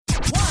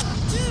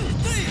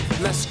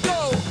Let's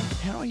go.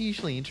 How do I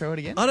usually intro it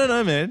again? I don't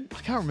know, man. I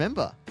can't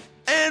remember.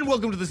 And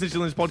welcome to the Snitch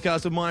Lens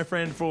podcast with my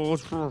friend for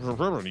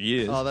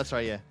years. Oh, that's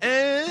right, yeah.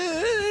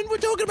 And we're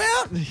talking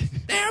about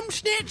damn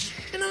Snitch.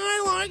 And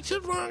I like to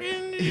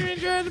fucking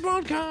enjoy the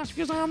podcast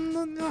because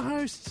I'm the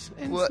host.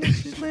 And What?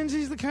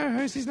 Lindsay's the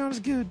co-host. He's not as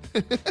good.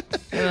 We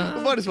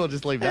might as well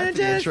just leave that And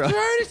for the just intro.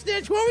 throw to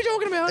Snitch. What are we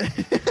talking about?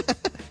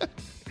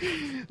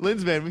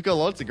 Linz, man, we've got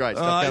lots of great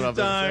stuff coming up.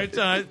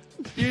 Don't.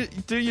 You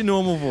do your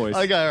normal voice.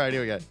 Okay, all right,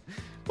 here we go.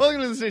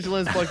 Welcome to the Snitch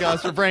Lens podcast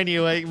for a brand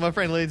new week. My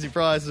friend Lindsay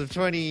Price of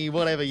 20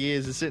 whatever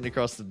years is sitting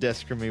across the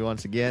desk from me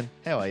once again.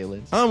 How are you,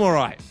 Linz? I'm all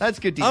right. That's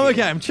good to I'm hear.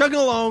 okay. I'm chugging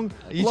along.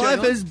 You Life chugging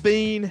along? has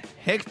been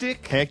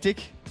hectic.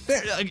 Hectic?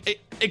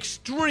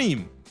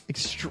 Extreme.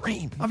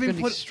 Extreme. I've been You've got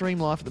an put- extreme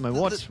life at the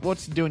moment.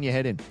 What's doing your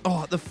head in?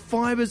 Oh, the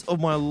fibers of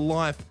my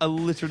life are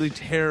literally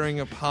tearing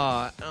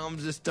apart. And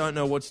I just don't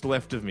know what's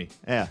left of me.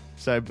 Yeah.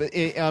 So, but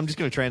I'm just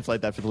going to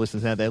translate that for the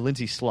listeners out there.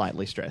 Lindsay's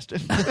slightly stressed.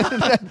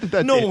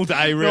 That's Normal it.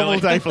 day, really. Normal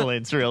day for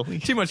Linz, really.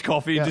 Too much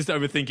coffee, Yeah. just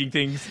overthinking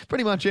things.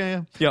 Pretty much,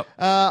 yeah. Yep.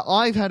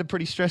 I've had a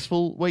pretty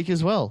stressful week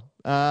as well,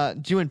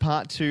 due in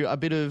part to a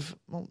bit of,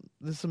 well,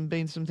 there's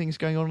been some things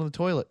going on in the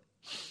toilet.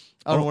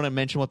 I don't want to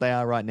mention what they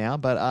are right now,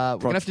 but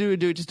we're going to have to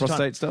do it just a time.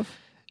 Prostate stuff?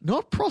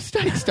 Not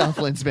prostate stuff,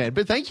 Lens man,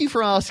 but thank you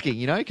for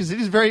asking, because it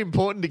is very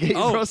important to get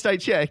your Oh, prostate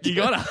checked. You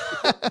gotta.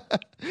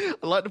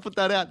 I'd like to put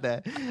that out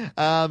there.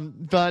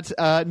 But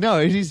no,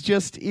 it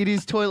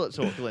is toilet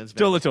talk, Lens man.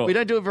 Toilet talk. We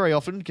don't do it very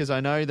often because I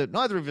know that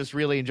neither of us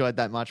really enjoyed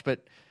that much,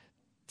 but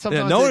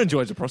sometimes... Yeah, no one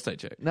enjoys a prostate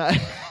check. No,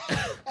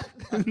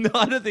 No,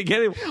 I don't think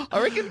anyone.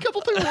 I reckon a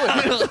couple people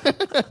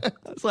would.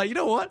 It's like, you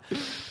know what?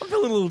 I'm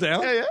feeling a little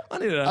down. Yeah. I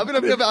need to. I mean,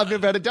 I've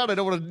never had it done. I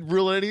don't want to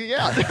rule anything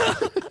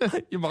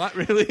out. You might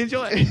really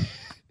enjoy it.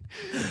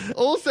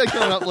 Also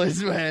coming up,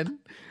 Liz, man,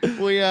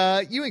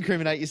 you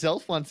incriminate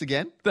yourself once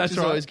again. That's which is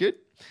right. always good.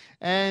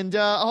 And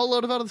a whole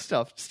lot of other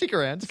stuff. Stick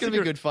around. It's going to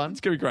be good fun.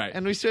 It's going to be great.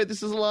 And we said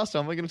this is the last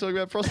time we're going to talk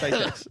about prostate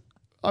checks.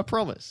 I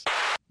promise.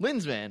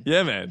 Linz, man.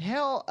 Yeah, man.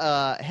 How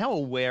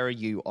aware are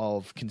you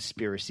of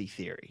conspiracy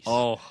theories?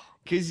 Oh.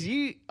 Because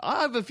I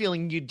have a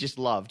feeling you'd just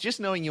love, just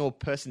knowing your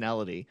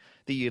personality,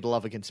 that you'd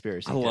love a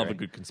conspiracy I theory. love a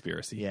good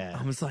conspiracy. Yeah.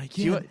 I was like,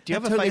 Do you yeah.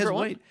 have a that totally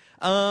favourite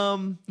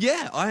has weight.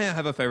 Yeah, I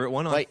have a favorite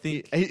one. I Wait,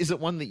 think. is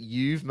it one that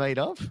you've made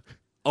up?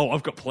 Oh,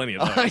 I've got plenty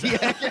of those. yeah.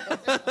 I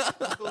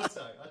thought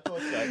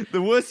so.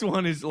 The worst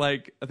one is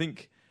like, I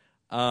think,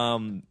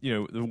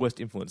 the worst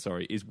influence,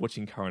 is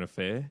watching Current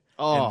Affair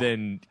Oh. and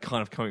then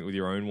kind of coming up with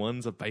your own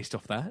ones are based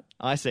off that.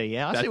 I see,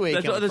 yeah. I see where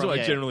you're That's coming from. what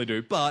I yeah. generally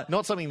do. But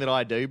Not something that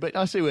I do, but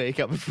I see where you're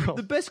coming from.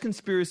 the best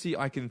conspiracy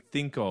I can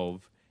think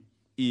of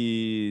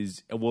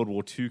is a World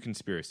War II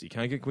conspiracy.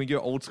 Can we go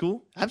old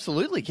school?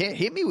 Absolutely. Yeah,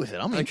 hit me with it.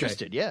 I'm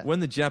interested, yeah. When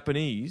the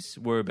Japanese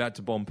were about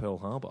to bomb Pearl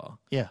Harbor,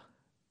 Yeah.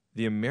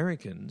 the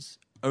Americans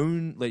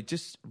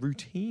just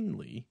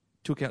routinely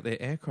took out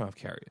their aircraft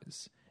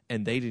carriers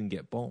and they didn't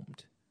get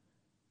bombed.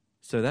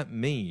 So that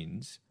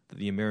means that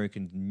the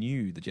Americans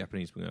knew the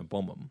Japanese were going to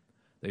bomb them.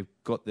 They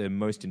got their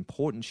most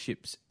important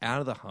ships out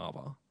of the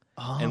harbor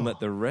and let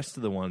the rest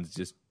of the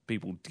ones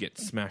people get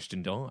smashed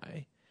and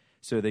die.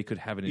 So they could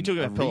have You're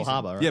talking about Pearl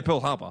Harbor, right? Yeah, Pearl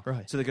Harbor.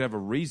 Right. So they could have a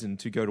reason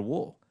to go to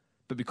war.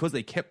 But because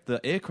they kept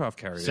the aircraft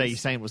carriers... So you're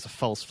saying it was a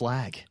false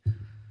flag?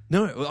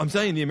 No, I'm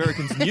saying the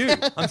Americans knew.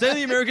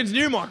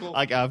 Michael.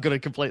 Okay, I've got it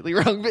completely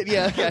wrong, but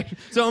yeah, okay.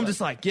 So I'm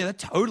just like, yeah, that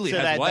totally So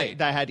has weight.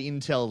 they had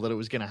intel that it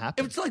was going to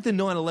happen. It's like the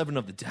 9/11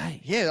 of the day.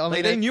 Yeah, I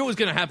mean, they that knew it was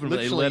going to happen, but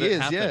they literally let it is,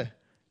 happen. yeah.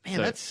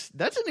 Man, So-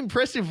 that's an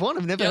impressive one.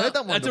 I've never heard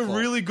that one That's before. a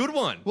really good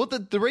one. Well,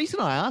 the reason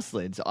I asked,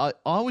 Lids, I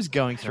was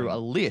going through a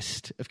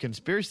list of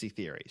conspiracy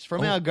theories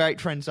from our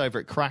great friends over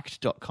at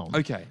cracked.com.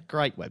 Okay.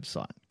 Great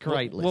website.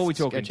 Great list. What are we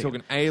Go talking? check it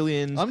Talking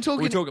aliens? I'm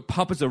talking- We're talking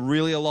puppets are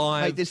really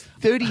alive. Mate, there's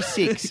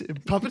 36.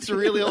 Puppets are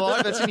really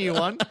alive. That's a new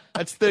one.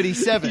 That's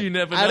 37. You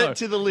never Add know. it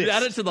to the list.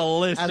 Add it to the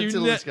list. Add it to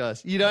the list,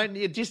 guys. You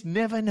just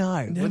never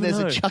know when there's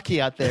know. a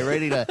Chucky out there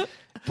ready to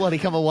bloody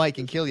come awake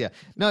and kill you.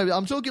 No,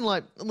 I'm talking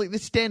like the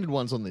standard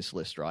ones on this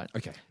list, right?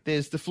 Okay.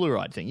 There's the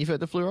fluoride thing. You've heard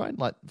the fluoride?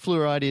 Like,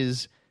 fluoride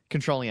is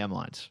controlling our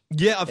minds.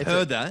 Yeah, I've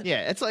heard that.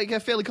 Yeah, it's like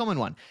a fairly common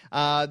one.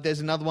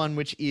 There's another one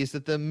which is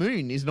that the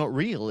moon is not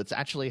real. It's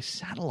actually a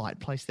satellite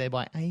placed there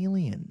by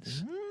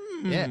aliens.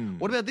 Yeah.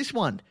 What about this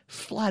one?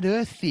 Flat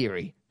Earth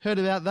theory. Heard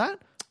about that?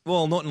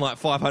 Well, not in like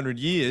 500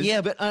 years.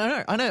 Yeah, but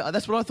I know.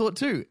 That's what I thought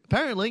too.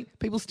 Apparently,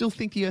 people still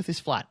think the Earth is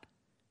flat.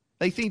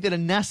 They think that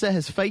NASA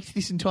has faked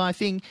this entire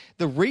thing.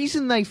 The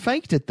reason they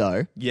faked it,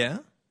 though, Yeah?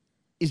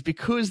 is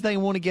because they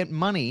want to get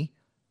money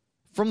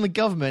from the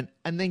government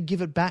and then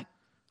give it back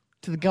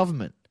to the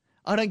government.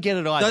 I don't get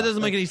it either. That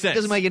doesn't make any sense.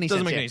 Doesn't make any Doesn't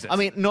sense. make yeah. any sense. I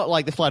mean, not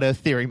like the flat Earth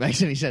theory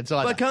makes any sense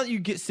either. But can't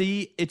you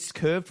see it's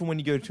curved from when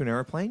you go to an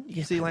aeroplane? You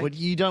can see like... Well,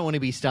 you don't want to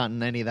be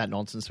starting any of that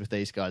nonsense with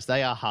these guys.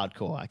 They are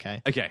hardcore,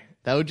 okay? Okay.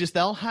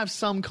 They'll have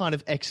some kind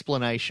of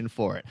explanation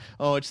for it.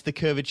 Oh, it's the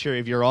curvature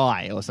of your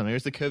eye or something. Or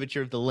it's the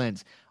curvature of the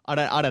lens.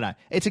 I don't know.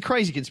 It's a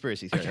crazy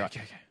conspiracy theory, right?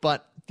 Okay.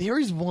 But there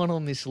is one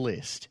on this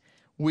list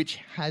which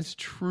has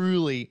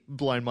truly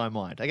blown my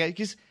mind. Okay,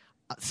 because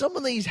some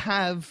of these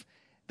have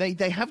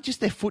they have just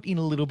their foot in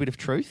a little bit of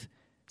truth.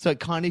 So it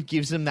kind of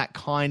gives them that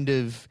kind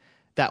of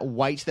that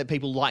weight that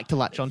people like to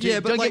latch onto.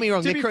 Yeah, but Don't get me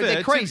wrong, to they're, be fair,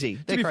 they're crazy.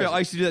 To They're be crazy. fair, I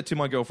used to do that to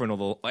my girlfriend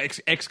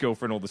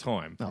ex-girlfriend all the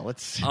time. No,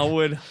 let's. I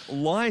would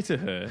lie to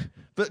her,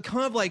 but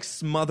kind of like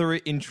smother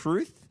it in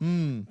truth.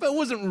 But it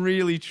wasn't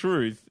really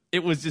truth.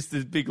 It was just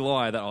this big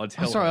lie that I would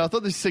tell I'm sorry, her. I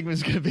thought this segment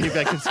was going to be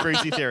about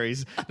conspiracy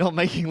theories, not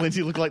making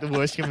Lindsay look like the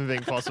worst human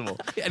being possible.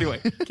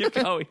 Anyway, keep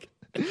going.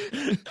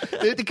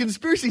 The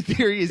conspiracy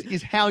theory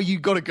is how you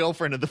got a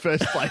girlfriend in the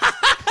first place.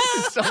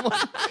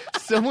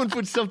 Someone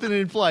put something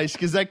in place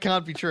because that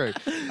can't be true.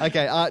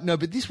 Okay, no,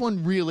 but this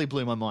one really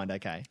blew my mind.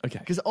 Okay,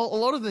 because a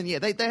lot of them,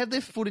 they have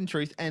their foot in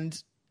truth,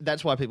 and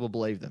that's why people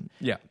believe them.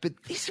 Yeah, but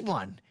this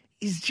one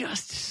is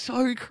just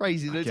so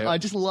crazy. Okay. I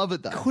just love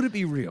it though. Could it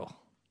be real?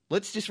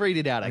 Let's just read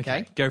it out.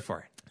 Okay, go for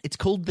it. It's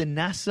called the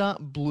NASA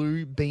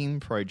Blue Beam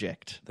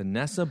Project. The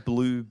NASA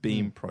Blue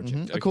Beam Project.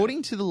 Mm-hmm. Okay.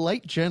 According to the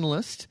late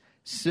journalist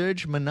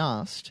Serge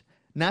Monast,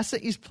 NASA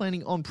is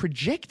planning on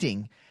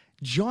projecting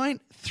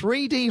giant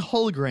 3D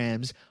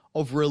holograms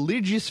of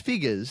religious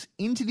figures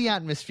into the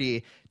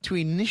atmosphere to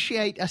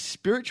initiate a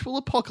spiritual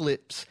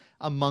apocalypse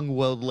among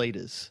world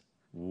leaders.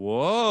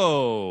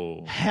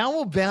 Whoa.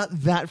 How about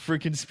that for a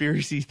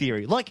conspiracy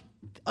theory? Like,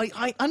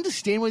 I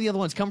understand where the other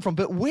ones come from,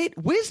 but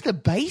where's the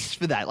base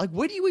for that? Like,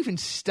 where do you even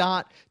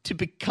start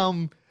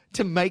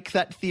to make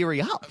that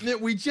theory up?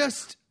 We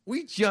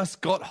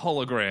just got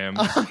holograms.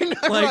 I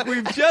know, like, right?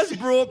 we've just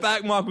brought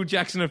back Michael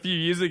Jackson a few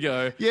years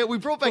ago. Yeah, we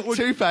brought back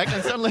Tupac,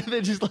 and suddenly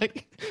they're just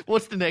like,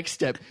 what's the next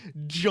step?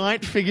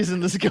 Giant figures in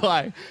the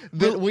sky.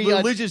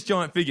 Religious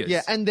giant figures.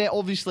 Yeah, and they're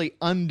obviously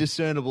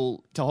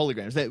undiscernible to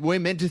holograms. We're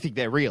meant to think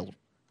they're real.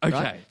 Okay.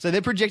 Right? So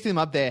they're projecting them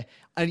up there,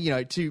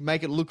 and to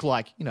make it look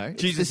like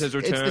Jesus has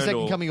returned. It's the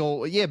second coming,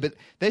 but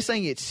they're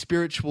saying it's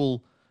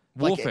spiritual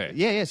warfare.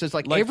 Yeah. So it's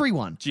like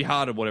everyone,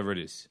 jihad or whatever it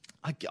is.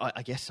 I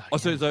guess so. Oh,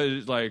 so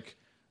it's like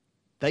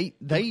they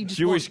just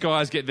Jewish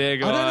guys get their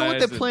guys. I don't know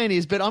what their plan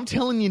is, but I'm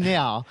telling you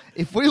now,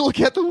 if we look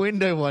out the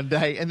window one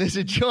day and there's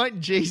a giant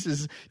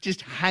Jesus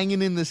just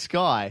hanging in the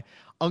sky,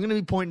 I'm going to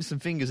be pointing some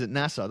fingers at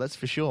NASA. That's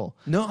for sure.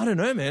 No, I don't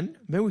know, man.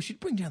 Maybe we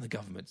should bring down the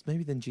governments.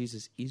 Maybe then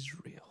Jesus is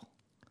real.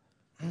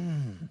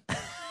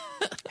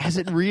 Has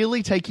it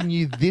really taken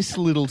you this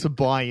little to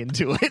buy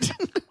into it?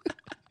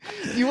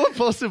 You are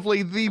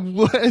possibly the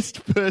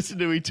worst person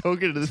to be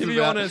talking to this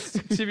about.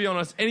 To be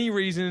honest, any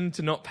reason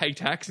to not pay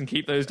tax and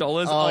keep those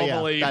dollars, Oh, I'll yeah,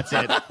 believe. that's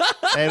it.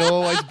 It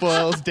always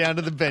boils down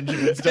to the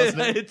Benjamins, doesn't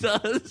it? It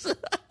does.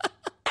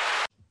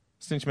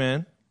 Cinch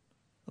man,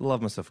 I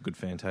love myself a good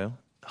fantail.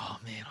 Oh,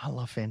 man, I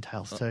love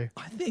fantails too.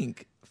 I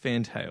think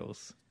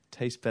fantails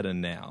taste better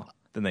now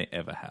than they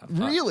ever have.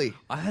 Really?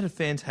 I had a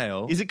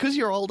fantail. Is it because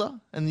you're older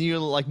and you're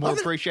like more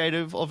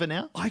appreciative of it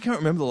now? I can't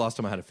remember the last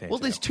time I had a fantail. Well,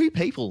 there's two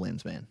people,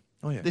 Lens, man.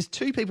 Oh, yeah. There's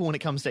two people when it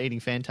comes to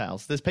eating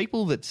fantails. There's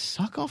people that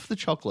suck off the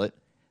chocolate,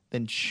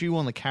 then chew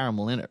on the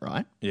caramel in it,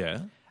 right?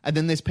 Yeah. And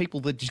then there's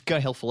people that just go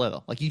hell for leather.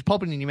 Like, you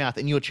pop it in your mouth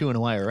and you're chewing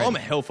away already. I'm a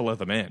hell for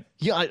leather man.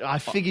 Yeah, I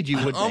figured you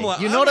would be. I'm like,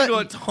 You're I not haven't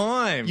got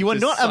time. You are to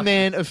not suck- a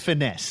man of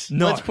finesse.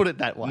 No. Let's put it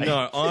that way.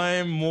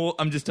 No,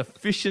 I'm just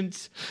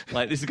efficient.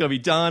 Like, this is going to be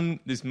done.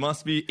 This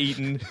must be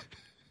eaten.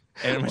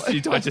 And it must be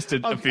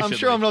digested efficiently. I'm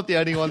sure I'm not the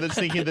only one that's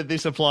thinking that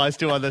this applies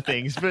to other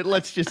things, but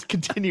let's just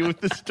continue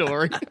with the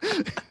story.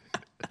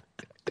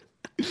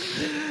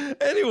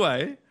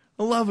 Anyway,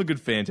 I love a good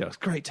fantail. It's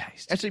great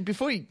taste. Actually,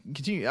 before you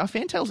continue, are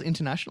fantails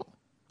international?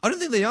 I don't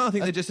think they are. I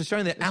think they're just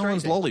Australian. They're Allen's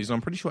Australian. Lollies, and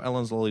I'm pretty sure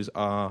Allen's Lollies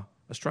are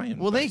Australian.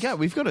 Well, there you go.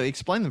 We've got to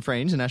explain them for our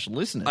international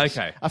listeners.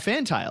 Okay. A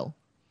fantail,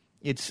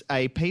 it's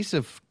a piece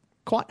of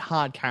quite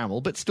hard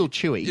caramel, but still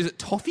chewy. Is it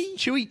toffee?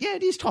 Chewy? Yeah,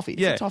 it is toffee.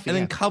 It's Yeah, a toffee. and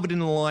then yeah. covered in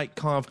a light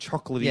kind of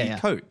chocolatey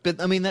coat.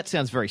 But, I mean, that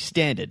sounds very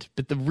standard.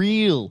 But the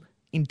real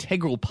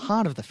integral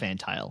part of the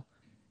fantail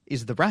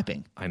is the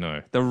wrapping. I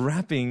know. The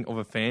wrapping of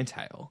a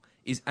fantail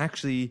is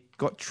actually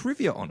got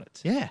trivia on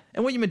it. Yeah.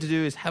 And what you're meant to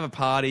do is have a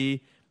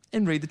party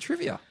and read the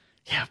trivia.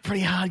 Yeah,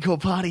 pretty hardcore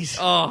parties.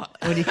 Oh,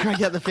 When you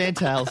crack out the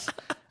fantails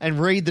and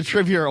read the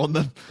trivia on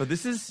them. but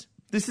this is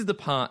the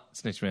part,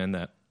 Snitchman,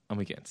 that I'm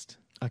against.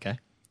 Okay.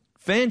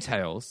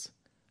 Fantails,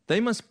 they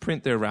must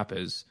print their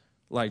wrappers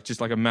like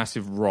a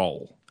massive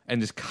roll and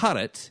just cut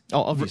it.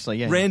 Oh, obviously,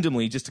 yeah.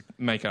 Randomly just to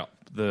make up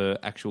the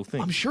actual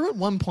thing. I'm sure at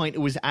one point it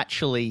was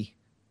actually,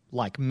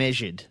 like,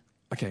 measured.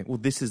 Okay, well,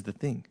 this is the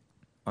thing.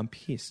 I'm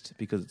pissed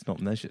because it's not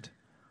measured.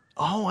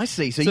 Oh, I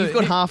see. So So you've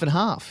got it- half and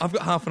half. I've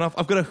got half enough.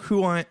 I've got a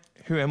who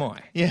am I?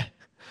 Yeah.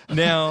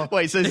 Now,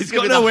 Wait, so this it's is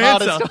gonna got be no the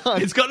hardest answer.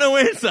 time. It's got no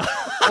answer.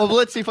 Well,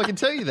 let's see if I can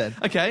tell you then.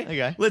 Okay.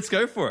 Okay. Let's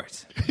go for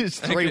it. It's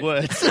three Okay.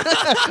 words.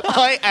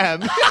 I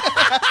am.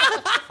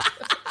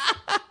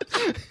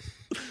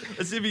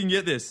 Let's see if we can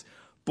get this.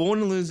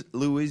 Born in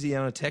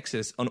Louisiana,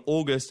 Texas on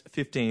August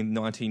 15,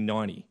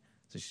 1990.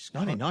 So she's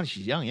 1990,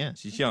 she's young, yeah.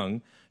 She's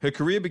young. Her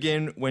career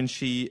began when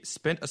she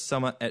spent a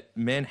summer at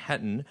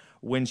Manhattan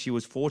when she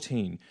was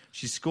 14.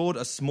 She scored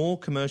a small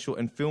commercial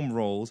and film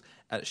roles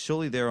and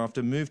shortly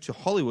thereafter moved to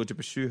Hollywood to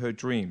pursue her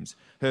dreams.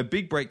 Her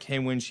big break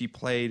came when she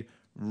played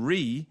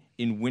Ree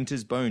in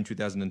Winter's Bone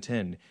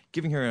 2010,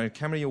 giving her an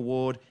Academy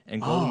Award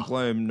and Golden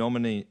Globe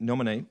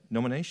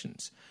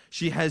nominations.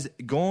 She has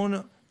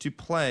gone to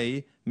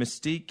play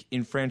Mystique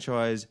in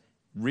franchise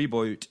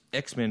reboot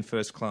X-Men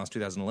First Class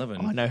 2011.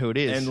 Oh, I know who it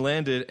is. And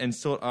landed and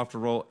sought after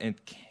role and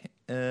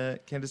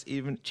Candace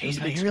Even.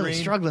 Jeez, mate, you're really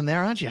struggling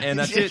there, aren't you? And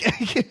that's it.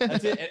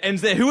 That's it. It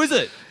ends there. Who is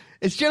it?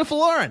 It's Jennifer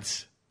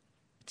Lawrence.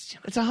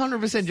 It's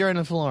 100%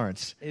 Jennifer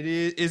Lawrence. It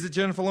is. Is it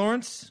Jennifer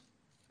Lawrence?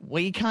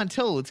 Well, you can't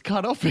tell. It's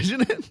cut off,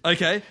 isn't it?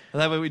 Okay.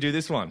 Well, that way we do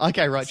this one.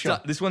 Okay, right, sure.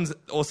 This one's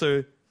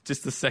also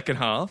just the second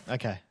half.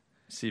 Okay.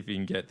 See if you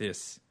can get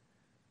this.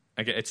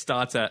 Okay, it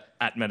starts at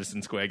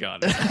Madison Square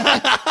Garden.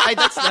 Hey,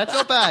 that's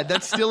not bad.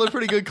 That's still a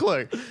pretty good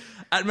clue.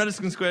 At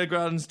Madison Square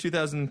Gardens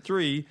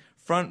 2003,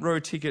 front row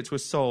tickets were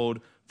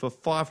sold for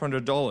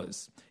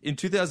 $500. In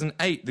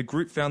 2008, the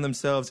group found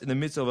themselves in the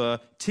midst of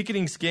a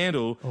ticketing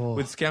scandal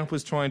with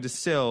scalpers trying to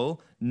sell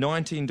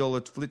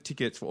 $19 flip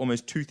tickets for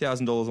almost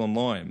 $2,000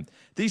 online.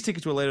 These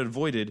tickets were later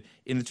voided.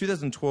 In the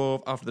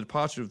 2012, after the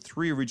departure of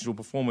 3 original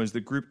performers,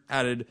 the group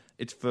added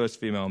its first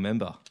female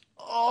member.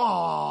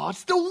 Oh,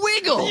 it's the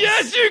Wiggles.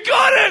 Yes, you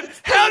got it!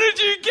 How did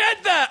you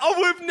get that? Oh,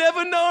 we've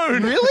never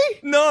known. Really?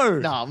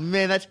 No. Oh,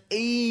 man, that's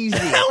easy.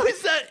 How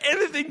is that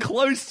anything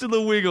close to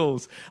the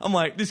Wiggles? I'm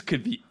like, this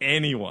could be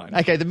anyone.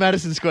 Okay, the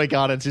Madison Square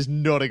Gardens is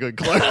not a good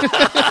clue.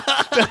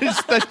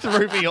 that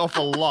threw me off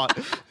a lot.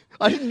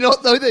 I did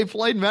not know they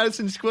played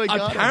Madison Square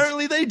Gardens.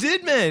 Apparently they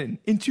did, man.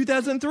 In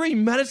 2003,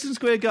 Madison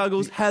Square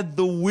Gardens had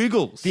the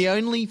Wiggles. The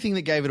only thing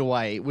that gave it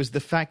away was the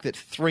fact that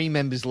 3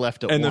 members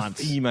left at once. And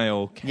the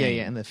female came.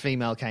 Yeah, and the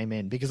female came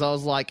in. Because I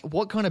was like,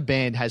 what kind of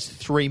band has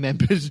 3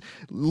 members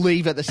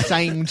leave at the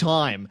same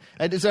time?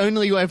 It's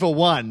only ever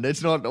 1.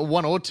 It's not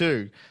 1 or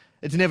 2.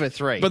 It's never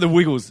 3. But the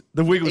Wiggles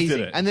Easy. did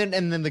it. And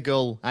then the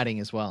girl adding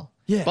as well.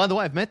 Yeah. By the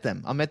way, I've met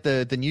them. I met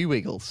the new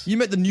Wiggles. You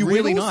met the new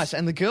really Wiggles? nice.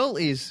 And the girl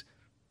is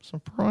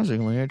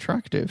surprisingly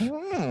attractive.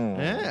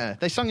 Yeah.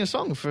 They sung a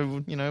song for,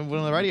 one of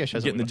the radio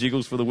shows. Getting the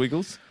jiggles for the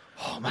Wiggles?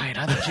 Oh, mate,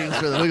 I had the jiggles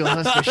for the Wiggles,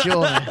 that's for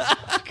sure, man.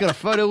 Got a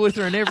photo with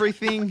her and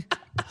everything.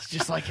 It's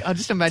just like, I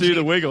just imagine. Do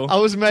the wiggle. I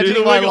was imagining Do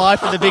the my wiggle.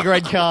 life in the big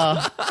red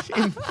car.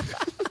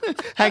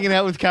 Hanging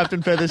out with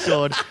Captain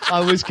Feathersword.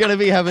 I was going to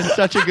be having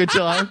such a good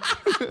time.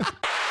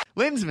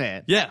 Linz,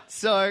 man. Yeah.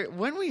 So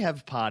when we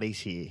have parties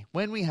here,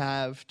 when we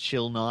have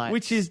chill nights.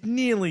 Which is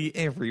nearly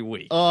every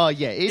week. Oh,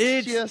 yeah.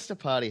 It's just a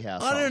party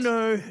house. I don't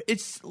know.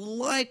 It's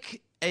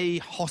like a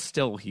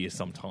hostel here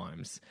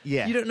sometimes.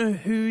 Yeah. You don't know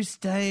who's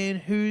staying,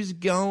 who's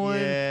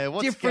going. Yeah,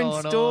 what's different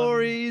going on?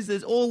 stories.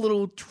 There's all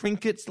little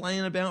trinkets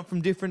laying about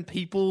from different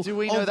people. Do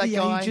we know of that the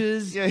guy?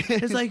 ages. Yeah.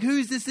 It's like,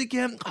 who's this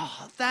again?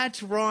 Oh,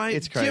 that's right.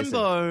 It's crazy.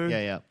 Jimbo.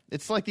 Yeah.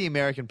 It's like the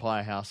American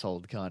Pie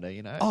household, kind of,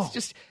 Oh.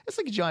 It's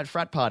like a giant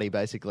frat party,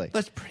 basically.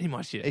 That's pretty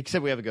much it.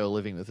 Except we have a girl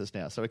living with us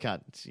now, so we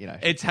can't,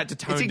 It's had to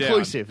tone It's down.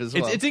 inclusive as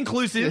well. It's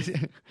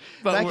inclusive.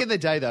 but Back in the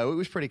day, though, it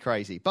was pretty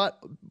crazy. But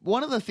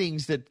one of the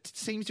things that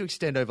seems to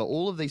extend over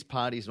all of these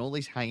parties and all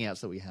these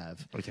hangouts that we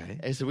have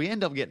is that we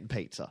end up getting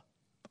pizza.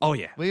 Oh,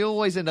 yeah. We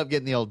always end up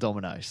getting the old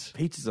Domino's.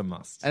 Pizza's a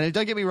must. And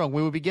don't get me wrong,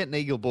 we would be getting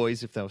Eagle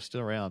Boys if they were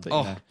still around.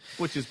 But,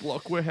 Butcher's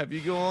Block, where have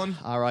you gone?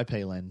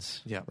 R.I.P.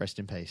 Lens. Yeah. Rest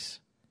in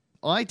peace.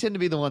 I tend to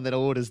be the one that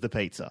orders the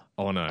pizza.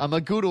 Oh, no. I'm a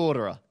good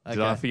orderer. Okay?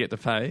 Did I forget to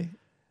pay?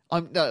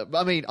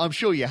 I'm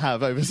sure you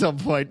have over some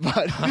point,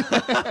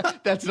 but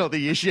that's not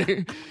the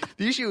issue.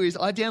 The issue is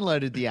I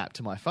downloaded the app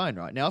to my phone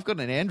right now. I've got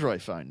an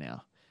Android phone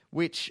now,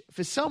 which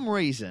for some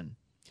reason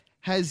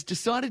has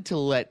decided to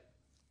let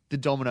the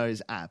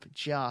Domino's app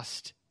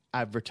just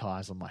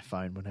advertise on my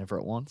phone whenever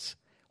it wants.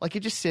 Like, it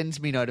just sends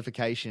me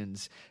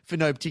notifications for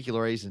no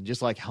particular reason,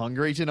 just like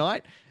hungry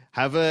tonight,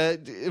 have a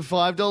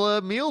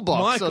 $5 meal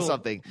box or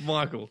something.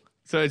 Michael.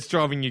 So it's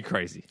driving you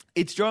crazy.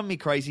 It's driving me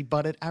crazy,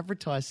 but it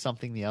advertised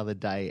something the other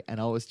day, and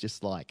I was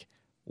just like,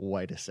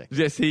 wait a second.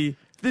 Jesse,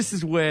 this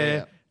is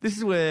where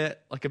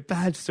like a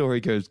bad story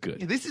goes good.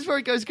 Yeah, this is where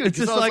it goes good. It's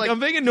just 'cause I was like, I'm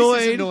being This is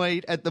annoyed.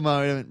 annoyed at the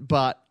moment,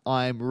 but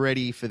I'm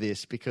ready for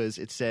this because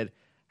it said,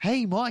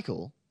 hey,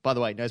 Michael. By the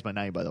way, it knows my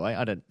name, by the way.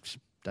 I don't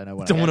know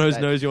what Domino's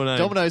I knows your name.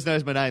 Domino's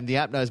knows my name. The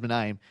app knows my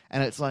name.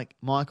 And it's like,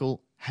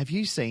 Michael, have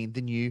you seen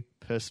the new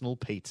personal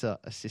pizza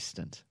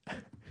assistant?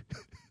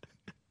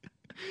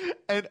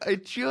 And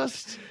it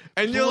just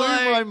And blew you're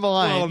like, my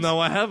mind. well, no,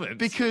 I haven't.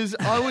 Because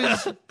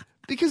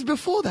because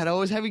before that I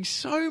was having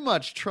so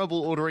much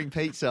trouble ordering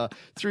pizza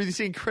through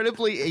this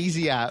incredibly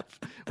easy app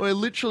where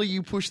literally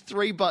you push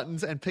 3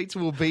 buttons and pizza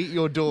will be at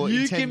your door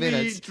in 10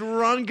 minutes. Be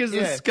drunk as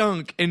Yeah. a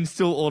skunk and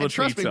still order And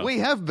trust pizza. me, we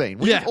have been.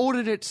 We've Yeah.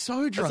 ordered it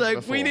so drunk It's like,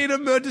 before. we need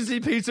emergency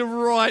pizza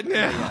right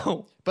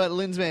now. But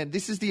Linz, man,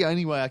 this is the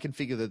only way I can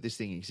figure that this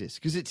thing exists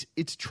because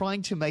it's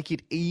trying to make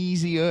it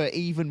easier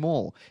even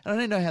more. And I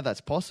don't know how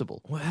that's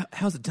possible. Well,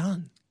 how's it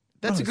done?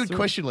 That's a Oh, good sorry.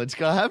 question, Linz.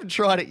 I haven't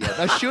tried it yet.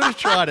 I should have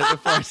tried it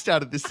before I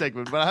started this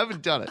segment, but I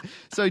haven't done it.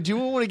 So do you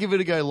want to give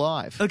it a go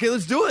live? Okay,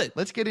 let's do it.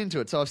 Let's get into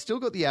it. So I've still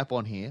got the app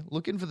on here,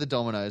 looking for the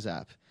Domino's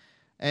app.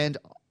 And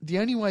the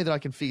only way that I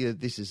can figure that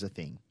this is a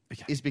thing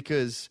is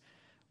because,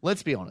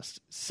 let's be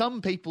honest,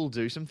 some people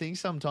do some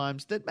things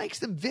sometimes that makes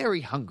them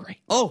very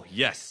hungry. Oh,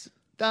 yes.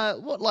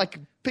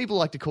 people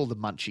like to call the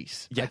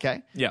munchies. Yeah.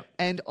 Okay. Yeah.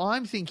 And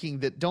I'm thinking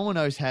that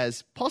Domino's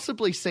has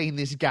possibly seen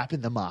this gap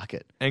in the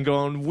market. And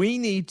gone, we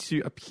need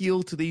to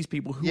appeal to these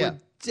people who Yeah. are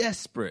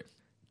desperate.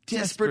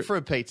 Desperate for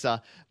a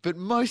pizza, but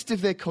most of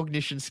their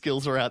cognition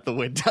skills are out the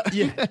window.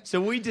 Yeah. So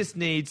we just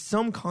need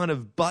some kind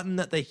of button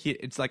that they hit.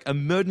 It's like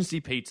emergency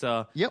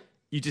pizza. Yep.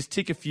 You just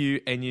tick a few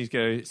and you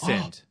go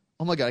send.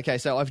 Oh my God. Okay.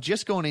 So I've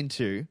just gone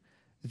into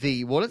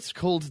what it's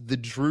called the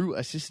Drew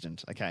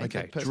Assistant. Okay.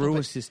 Okay. The personal Drew pe-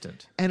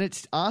 Assistant. And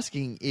it's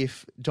asking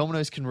if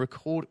Domino's can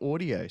record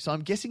audio. So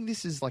I'm guessing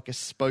this is like a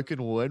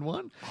spoken word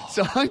one.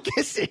 So I'm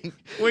guessing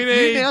We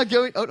need- you now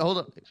going. Oh, hold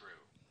on.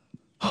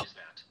 Drew, is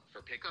that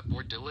for pickup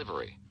or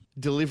delivery?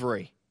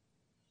 Delivery.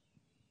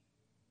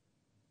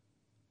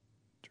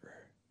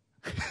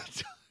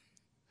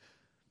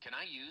 Can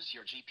I use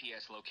your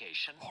GPS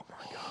location?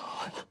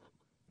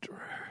 Drew.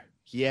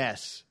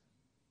 Yes.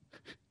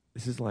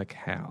 This is like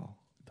how?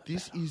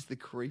 This is the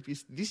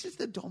creepiest. This is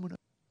the Domino.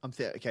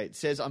 Okay. It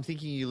says I'm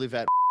thinking you live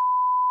at,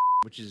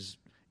 which is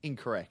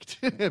incorrect,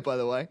 by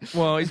the way.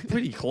 Well, he's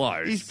pretty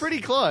close. He's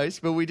pretty close,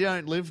 but we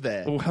don't live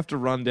there. We'll have to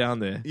run down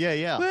there. Yeah,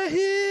 yeah. We're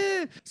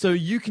here. So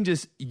you can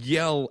just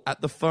yell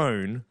at the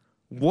phone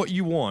what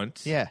you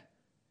want. Yeah.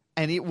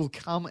 And it will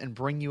come and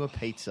bring you a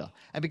pizza.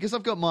 And because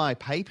I've got my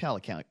PayPal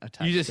account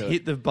attached You just to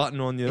hit the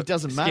button on your. it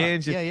doesn't matter.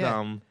 Scans your Yeah.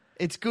 thumb.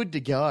 It's good to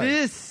go.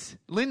 This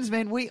Linz,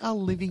 man, we are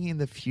living in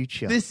the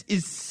future. is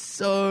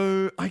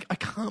so. I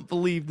can't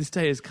believe this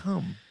day has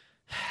come.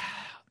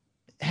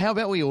 How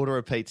about we order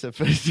a pizza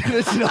for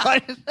dinner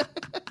tonight?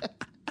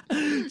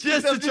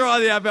 Just to try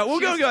the app out. We're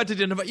going to go out to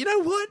dinner, but you know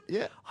what?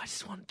 Yeah. I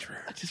just want Drew.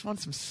 I just want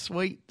some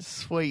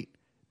sweet,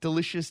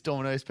 delicious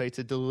Domino's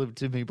pizza delivered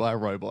to me by a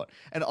robot.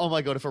 And oh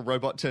my God, if a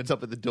robot turns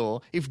up at the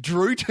door, if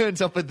Drew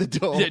turns up at the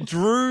door. Yeah,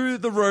 Drew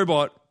the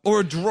robot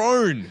or a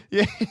drone.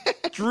 Yeah.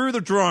 Drew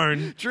the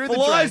drone. Drew the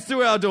flies drone.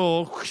 through our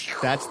door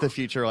That's the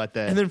future right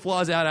there. and then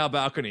flies out our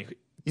balcony.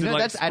 you to, know,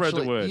 like, that's spread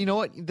actually, the word. you know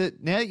what?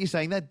 Now that you're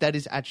saying that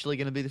is actually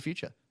going to be the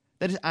future.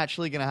 That is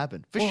actually going to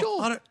happen. For Well,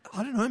 sure.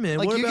 I don't know, man.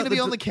 Like What you're about going to be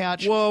on the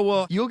couch.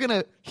 Whoa. You're going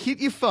to hit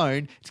your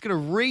phone. It's going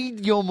to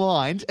read your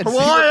mind. And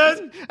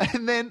Hawaiian!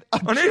 and then I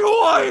need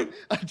Hawaiian.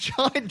 a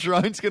giant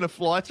drone's going to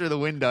fly through the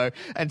window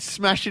and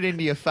smash it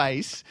into your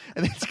face.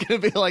 And it's going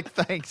to be like,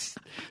 thanks,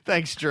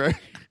 Drew.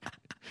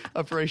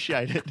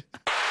 Appreciate it.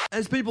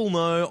 As people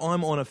know,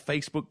 I'm on a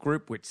Facebook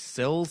group which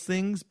sells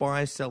things,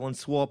 buy, sell, and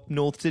swap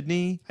North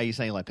Sydney. Are you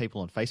saying like people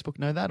on Facebook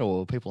know that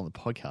or people on the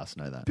podcast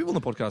know that? People on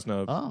the podcast know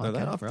okay,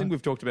 that. I right. think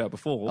we've talked about it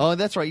before. Oh,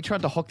 that's right. You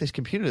tried to hock this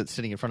computer that's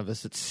sitting in front of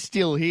us. It's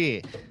still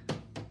here.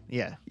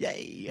 Yeah.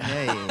 Yay.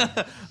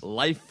 Yeah.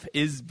 Life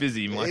is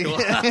busy, Michael.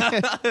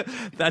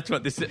 That's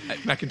what this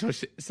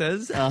Macintosh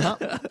says. Uh-huh.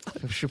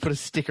 I should put a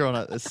sticker on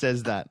it that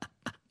says that.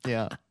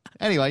 Yeah.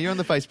 Anyway, you're on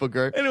the Facebook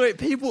group. Anyway,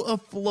 people are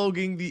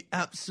flogging the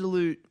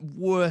absolute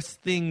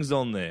worst things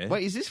on there.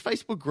 Wait, is this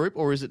Facebook group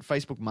or is it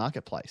Facebook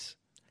Marketplace?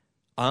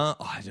 I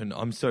don't know.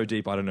 I'm so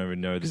deep, I don't even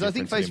know the Because I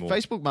think difference anymore.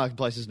 Facebook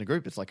Marketplace isn't a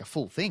group. It's like a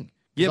full thing.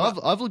 Yeah, 'Cause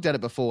but- I've looked at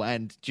it before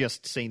and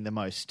just seen the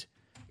most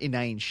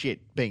inane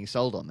shit being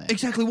sold on there.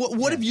 Exactly.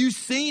 What have you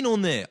seen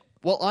on there?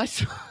 Well,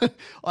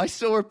 I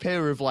saw a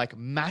pair of like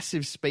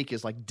massive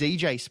speakers, like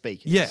DJ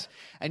speakers. Yeah.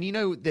 And you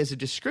know, there's a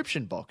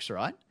description box,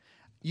 right?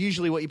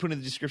 Usually what you put in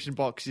the description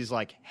box is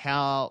like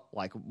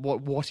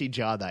what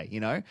wattage are they,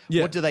 you know?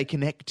 Yeah. What do they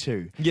connect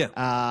to?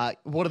 Yeah.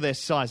 What are their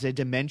size, their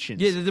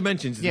dimensions? Yeah, the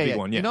dimensions is the big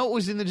one. Yeah. You know what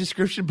was in the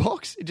description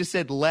box? It just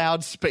said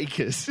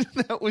loudspeakers.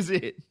 That was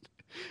it.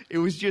 It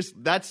was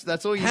just, that's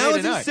all you How need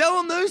is to know. it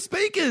selling those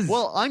speakers?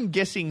 Well, I'm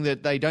guessing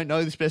that they don't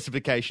know the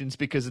specifications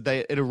because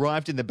it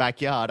arrived in the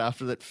backyard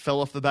after it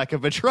fell off the back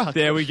of a truck.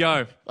 there we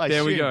go. I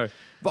There we assume. go.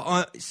 But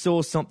I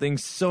saw something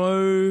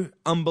so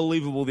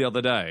unbelievable the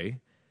other day.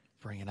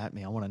 Bring it at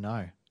me. I want to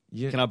know.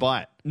 Yeah. Can I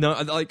buy it? No,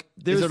 like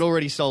there's Is it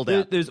already sold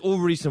out? There's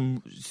already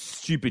some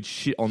stupid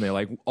shit on there,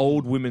 like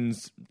old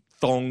women's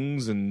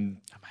thongs and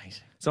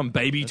Amazing. some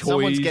baby toys.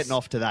 Someone's getting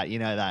off to that. You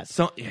know that.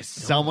 Yes.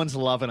 Someone's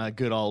loving a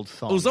good old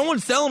thong. Well,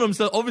 someone's selling them,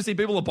 so obviously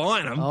people are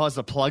buying them. Oh, is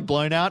the plug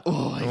blown out?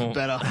 Oh, even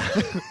better.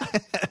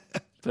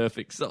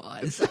 Perfect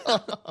size.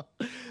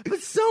 But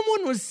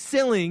someone was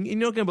selling, and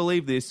you're not going to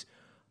believe this,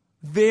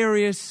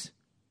 various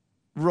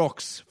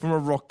rocks from a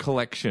rock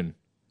collection.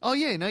 Oh,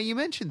 yeah. No, you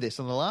mentioned this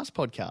on the last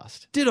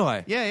podcast. Did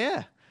I? Yeah,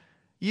 yeah.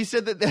 You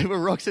said that there were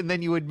rocks, and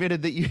then you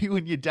admitted that you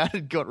and your dad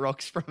had got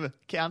rocks from a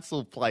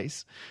council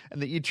place,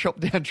 and that you chopped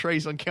down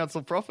trees on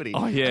council property.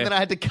 Oh, yeah. And then I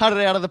had to cut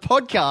it out of the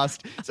podcast.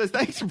 So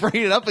thanks for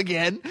bringing it up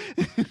again.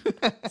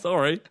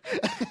 Sorry.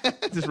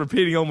 Just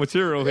repeating old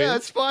material here. Yeah,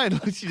 it's fine.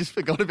 She just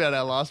forgot about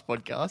our last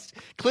podcast.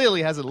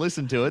 Clearly hasn't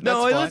listened to it.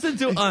 No, That's I fine. listened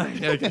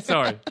to. Oh, okay,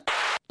 sorry.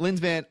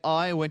 Linz, man,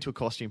 I went to a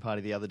costume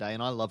party the other day,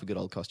 and I love a good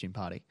old costume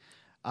party.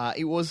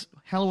 It was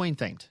Halloween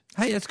themed,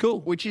 Hey, that's cool.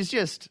 which is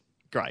just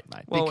great,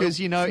 mate. Well, because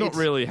you know it's not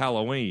really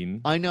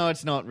Halloween. I know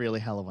it's not really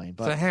Halloween,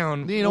 but So hang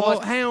on. You know whoa,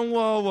 what? Hang on,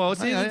 whoa.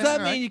 See, Hang on, does that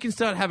all right. mean you can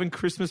start having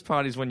Christmas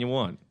parties when you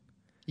want?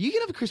 You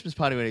can have a Christmas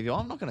party whenever you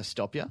want. I'm not going to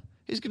stop you.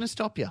 Who's going to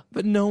stop you?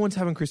 But no one's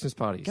having Christmas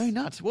parties. Go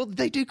nuts. Well,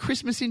 they do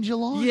Christmas in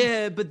July.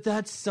 Yeah, but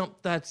that's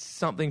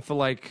something for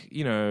like,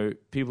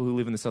 people who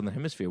live in the Southern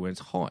Hemisphere when it's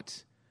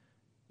hot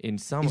in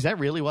summer. Is that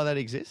really why that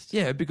exists?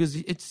 Yeah, because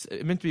it's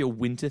meant to be a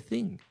winter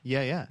thing.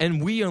 Yeah, yeah.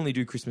 And we only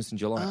do Christmas in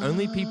July.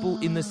 Only people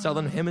in the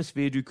Southern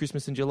Hemisphere do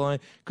Christmas in July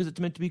because it's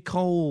meant to be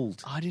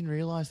cold. I didn't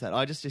realize that.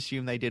 I just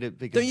assumed they did it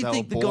because Don't you they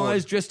think were the bored.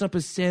 guys dressed up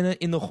as Santa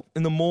in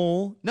the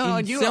mall No, in I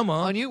knew summer?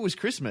 I knew it was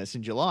Christmas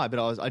in July,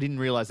 but I didn't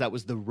realize that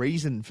was the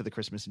reason for the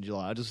Christmas in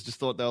July. I just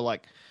thought they were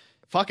like,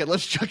 fuck it,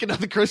 let's chuck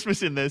another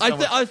Christmas in there.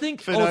 I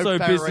think for no also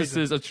apparent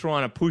businesses are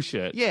trying to push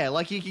it. Yeah,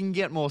 like you can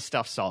get more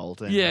stuff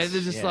sold. And Yeah, they're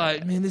just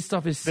like, man, this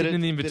stuff is but sitting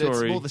in the But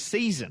inventory. it's more the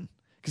season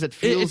because it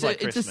feels like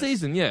it's Christmas. a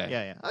season, yeah.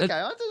 Yeah, yeah. Okay,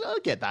 I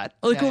get that.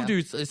 All they Yeah, could do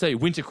is say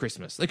winter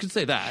Christmas. They could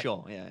say that.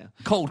 Sure, yeah, yeah.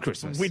 Cold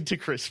Christmas. Winter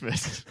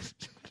Christmas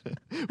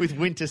with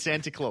winter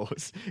Santa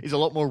Claus is a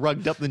lot more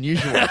rugged up than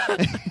usual,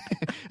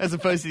 as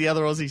opposed to the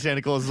other Aussie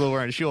Santa Clauses all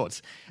wearing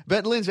shorts.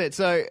 But Lindsay,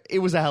 so it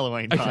was a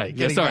Halloween party. Okay, yeah,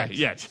 Getting sorry. back.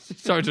 Yeah,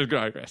 sorry to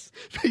digress.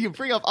 You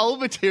bring up old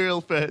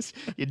material first.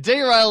 You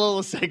derail all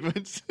the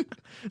segments.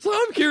 So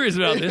I'm curious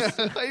about this.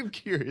 I'm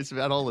curious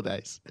about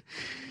holidays.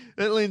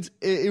 But Linz,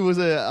 it was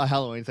a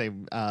Halloween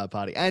theme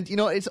party. And you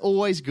know, it's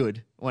always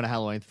good when a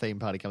Halloween theme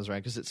party comes around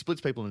because it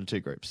splits people into two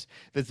groups.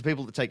 There's the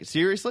people that take it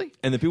seriously.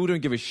 And the people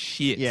don't give a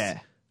shit. Yeah.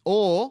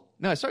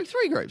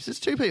 Three groups. There's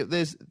two people.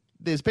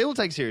 There's people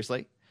that take it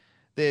seriously.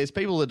 There's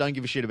people that don't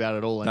give a shit about it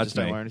at all and That's just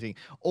don't me. wear anything.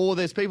 Or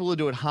there's people that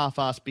do it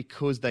half-assed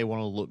because they want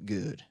to look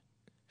good.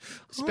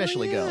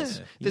 Especially yeah.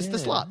 girls. There's the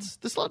Yeah. sluts.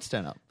 The sluts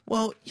turn up.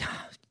 Well, yeah,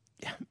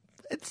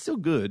 it's still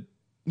good.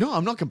 No,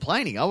 I'm not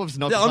complaining. I was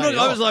not No, I'm complaining.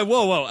 not, at I was all. like,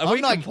 whoa, are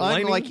we I'm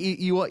complaining? like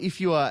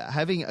if you are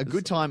having a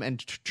good time and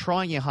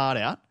trying your heart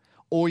out,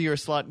 or you're a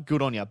slut,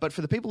 good on you. But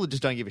for the people that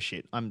just don't give a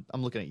shit, I'm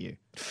looking at you.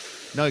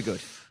 No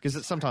good,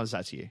 because sometimes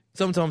that's you.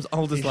 Sometimes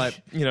I'll just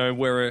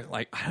wear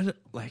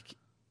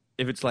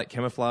if it's like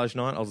camouflage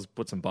night, I'll just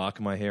put some bark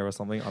in my hair or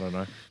something. I don't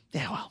know.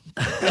 Yeah, well,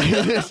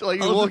 it's like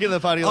you walk into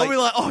the party, I'll be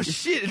like, oh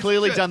shit! it's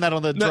clearly good. done that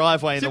on the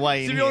driveway in the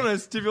way in. To be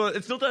honest,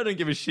 it's not that I don't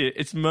give a shit.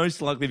 It's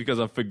most likely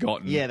because I've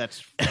forgotten. Yeah,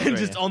 that's And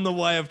just on the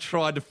way, I've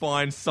tried to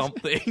find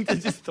something to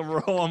just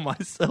throw on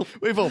myself.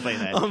 We've all been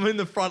there. I'm in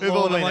the front We've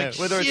all lawn. I'm been like,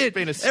 there. Whether it's shit,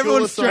 been a school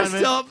everyone's dressed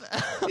assignment. up.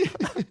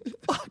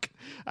 Fuck.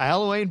 A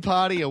Halloween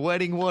party, a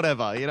wedding,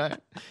 whatever. You know,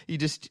 you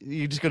just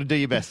got to do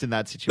your best in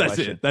that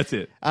situation. That's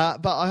it.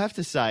 But I have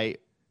to say,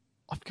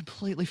 I've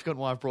completely forgotten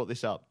why I've brought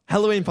this up.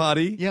 Halloween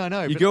party. Yeah, I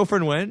know, Your but-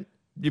 girlfriend went.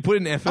 You put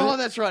in effort. Oh,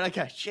 that's right.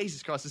 Okay.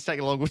 Jesus Christ, it's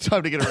taken a long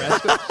time to get around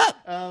to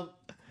it.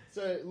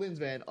 So, Linz,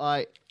 man,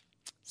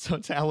 so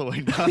it's a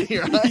Halloween party,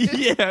 right?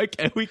 Yeah,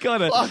 okay, we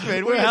got it. Fuck,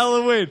 man, We're we're-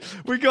 Halloween.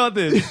 We got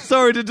this.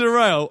 Sorry to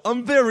derail.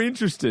 I'm very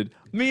interested.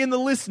 Me and the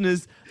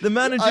listeners, the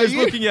manager's you-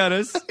 looking at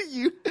us.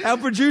 You- Our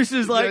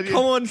producer's like, Yeah,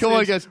 come on,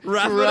 guys.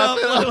 wrap it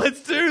up. Like,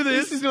 Let's do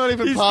this. This is not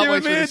even He's partway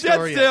giving me through a the death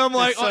story stare. yet. I'm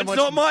like, There's so it's much-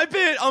 not my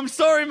bit. I'm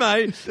sorry,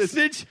 mate.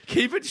 Snitch,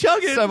 keep it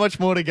chugging. So much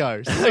more to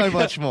go. So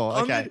much more.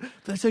 I'm Okay. gonna-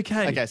 That's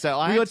okay. Okay, so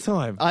we got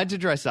time. I had to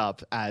dress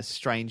up as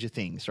Stranger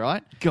Things,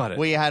 right? Got it.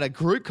 We had a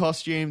group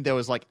costume. There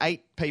was like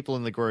 8 people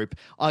in the group.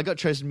 I got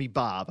chosen to be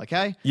Barb,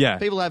 okay? Yeah.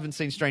 People haven't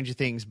seen Stranger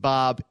Things.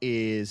 Barb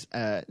is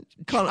a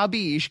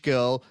chubby-ish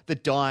girl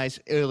that dies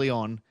early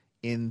on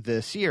in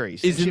the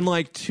series. Is And in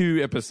like 2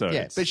 episodes.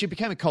 yeah, but she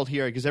became a cult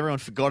hero because everyone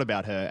forgot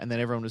about her, and then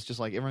everyone was just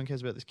like, everyone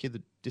cares about this kid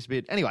that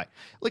disappeared. Anyway,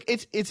 look,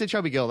 it's a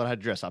chubby girl that I had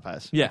to dress up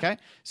as. Yeah. Okay?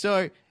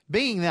 So,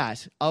 being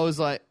that, I was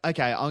like,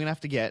 okay, I'm going to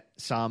have to get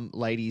some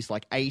ladies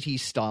like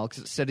 80s style,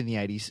 because it's set in the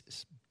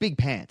 80s, big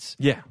pants.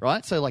 Yeah.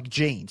 Right? So, like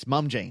jeans,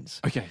 mum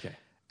jeans. Okay.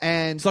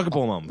 And Soccer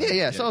ball mum.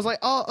 Yeah. So I was like,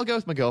 oh, I'll go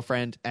with my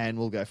girlfriend and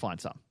we'll go find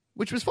some,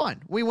 which was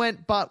fine. We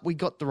went, but we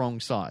got the wrong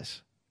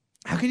size.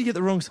 How can you get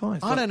the wrong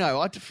size? I don't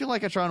know. I feel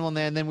like I tried them on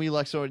there and then we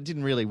saw it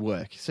didn't really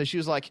work. So she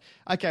was like,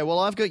 okay, well,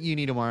 I've got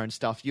uni tomorrow and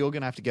stuff. You're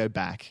going to have to go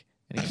back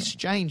and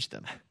exchange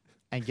them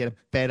and get a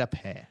better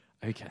pair.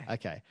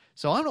 Okay.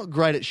 So I'm not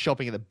great at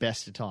shopping at the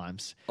best of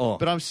times,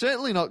 but I'm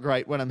certainly not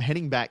great when I'm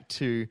heading back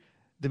to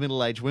the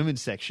middle-aged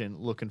women's section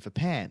looking for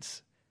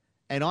pants.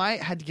 And I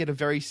had to get a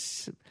very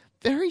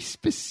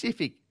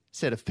specific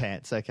set of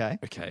pants, okay?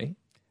 Okay.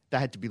 They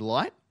had to be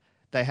light.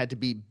 They had to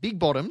be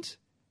big-bottomed.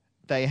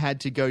 They had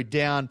to go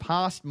down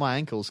past my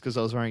ankles because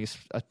I was wearing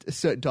a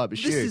certain type of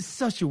shoe. This is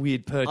such a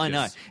weird purchase. I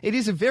know. It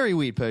is a very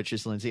weird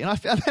purchase, Lindsay. And I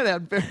found that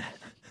out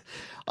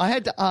I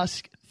had to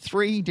ask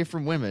 3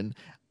 different women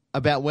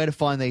about where to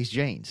find these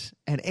jeans.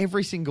 And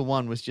every single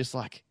one was just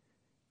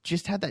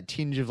had that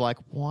tinge of like,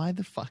 why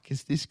the fuck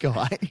is this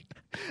guy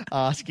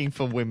asking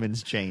for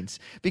women's jeans?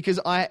 Because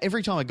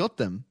every time I got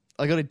them,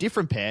 I got a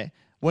different pair,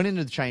 went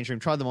into the change room,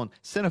 tried them on,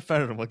 sent a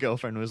photo to my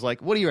girlfriend and was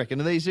like, what do you reckon?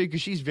 Are these?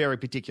 Because she's very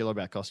particular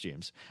about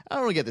costumes. I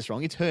don't want to get this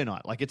wrong. It's her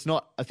night. Like, it's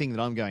not a thing that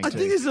I'm going to. I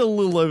think this is a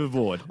little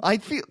overboard. I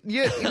feel,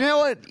 yeah, you know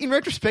what? In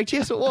retrospect,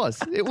 yes, it was.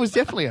 It was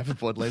definitely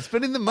overboard, Liz.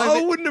 But in the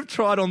moment. I wouldn't have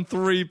tried on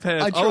 3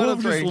 pairs. I tried would on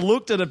have 3. just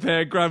looked at a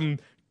pair, grabbed them,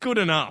 good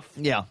enough.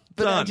 Yeah.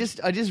 But Done.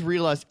 I just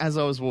realized as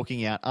I was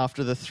walking out,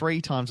 after the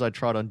 3 times I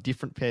tried on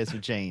different pairs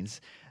of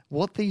jeans,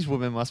 what these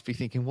women must be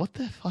thinking. What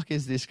the fuck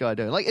is this guy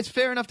doing? Like, it's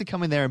fair enough to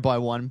come in there and buy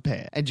one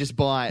pair and just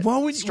buy it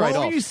straight off.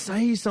 Why would you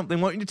say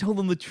something? Why don't you tell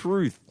them the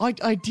truth?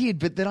 I did,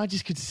 but then I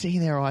just could see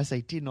in their eyes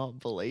they did not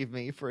believe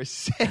me for a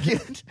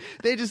second.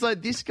 They're just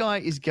like, this guy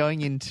is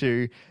going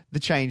into the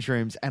change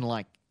rooms and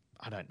like,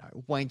 I don't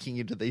know, wanking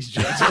into these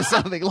jeans or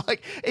something.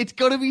 Like, it's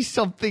got to be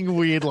something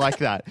weird like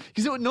that.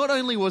 Because not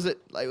only was it,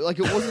 like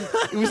it wasn't,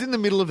 it was in the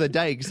middle of the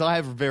day because I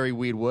have very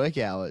weird work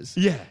hours.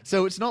 Yeah.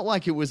 So it's not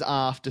like it was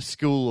after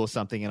school or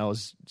something and I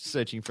was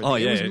searching for Oh,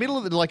 It yeah, was yeah. middle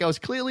of the, like I was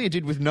clearly a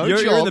dude with no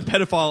You're job. in the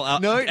pedophile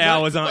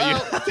hours, aren't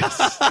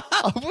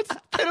you? What's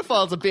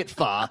pedophile's a bit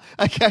far,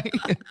 okay?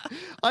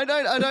 I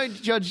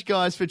don't judge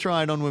guys for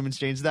trying on women's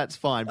jeans. That's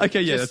fine. But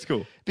Okay, yeah, just that's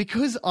cool.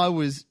 Because I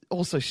was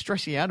also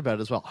stressing out about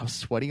it as well. I was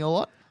sweating a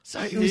lot. So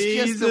it was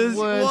Jesus, just the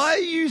worst. why are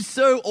you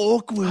so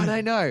awkward? I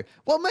don't know.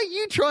 Well, mate,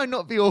 you try and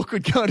not be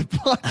awkward going to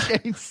buy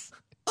jeans.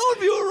 I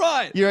would be all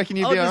right. You reckon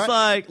you'd be all just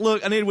right? like,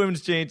 look, I need women's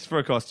jeans for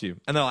a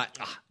costume. And they're like,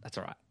 that's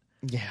all right.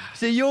 Yeah.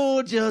 So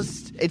you're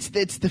just... It's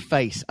the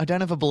face. I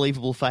don't have a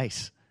believable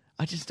face.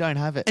 I just don't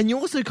have it. And you're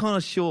also kind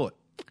of short.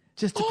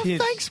 Just a Oh, pinch.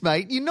 thanks,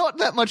 mate. You're not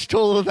that much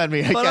taller than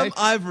me, okay? But I'm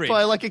average.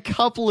 By like a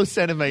couple of Yeah,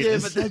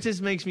 centimetres. but that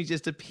just makes me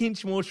just a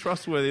pinch more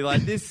trustworthy.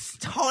 Like, this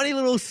tiny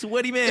little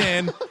sweaty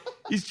man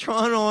is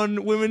trying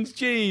on women's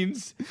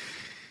jeans.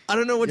 I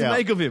don't know what to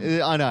make of him.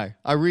 I know.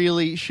 I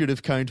really should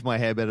have combed my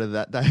hair better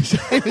that day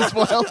as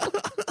well.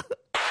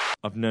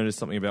 I've noticed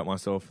something about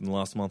myself in the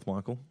last month,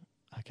 Michael.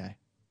 Okay.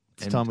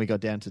 It's And- time we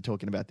got down to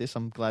talking about this.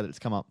 I'm glad it's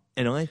come up.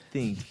 And I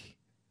think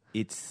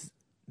it's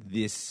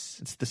this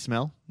It's the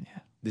smell. Yeah.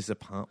 this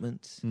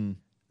apartment,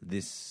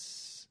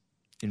 this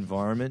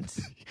environment.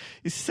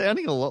 You're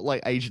sounding a lot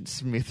like Agent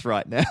Smith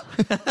right now.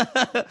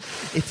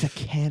 It's a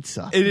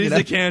cancer. It you is know?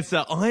 a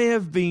cancer. I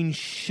have been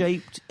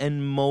shaped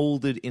and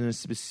molded in a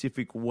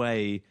specific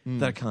way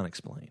that I can't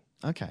explain.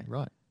 Okay,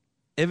 right.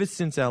 Ever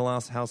since our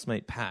last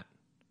housemate, Pat,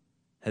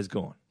 has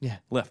gone. Yeah.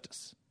 Left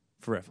us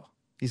forever.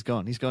 He's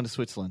gone. He's gone to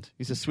Switzerland.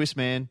 He's a Swiss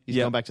man. He's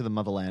Yeah. gone back to the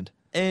motherland.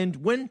 And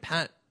when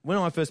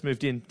I first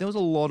moved in, there was a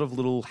lot of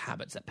little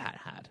habits that Pat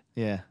had.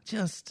 Yeah.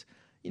 Just,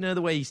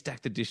 the way he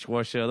stacked the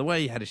dishwasher, the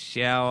way he had a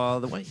shower,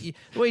 the way he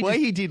The way just,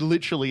 he did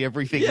literally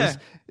everything. Yeah.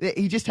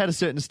 He just had a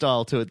certain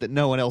style to it that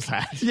no one else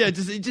had. he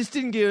just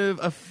didn't give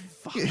a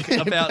fuck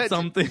about But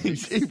some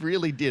things. He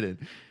really didn't.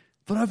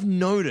 But I've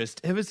noticed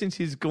ever since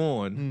he's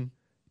gone, Hmm.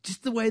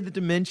 just the way the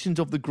dimensions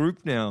of the group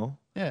now,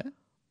 Yeah.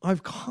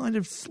 I've kind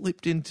of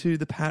slipped into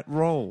the Pat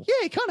role. Yeah,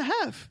 you kind of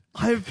have.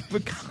 I've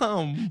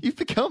become You've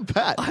become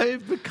Pat.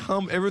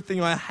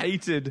 everything I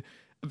hated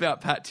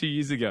about Pat 2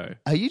 years ago.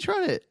 Are you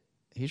trying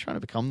to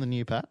become the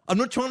new Pat? I'm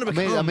not trying to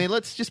become. I mean,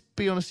 let's just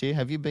be honest here.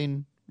 Have you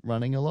been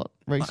running a lot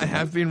recently? I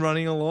have been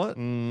running a lot.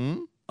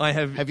 I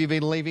have. Have you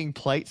been leaving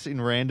plates in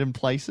random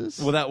places?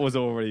 Well, that was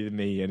already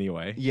me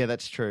anyway. Yeah,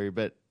 that's true,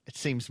 but it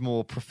seems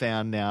more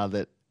profound now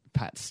that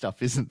Pat's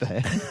stuff isn't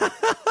there.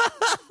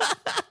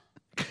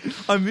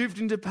 I moved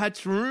into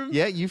Pat's room.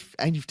 Yeah, you've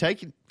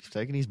taken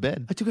his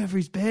bed. I took over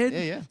his bed.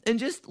 Yeah, yeah. And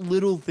just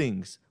little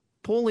things.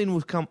 Pauline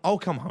will come. I'll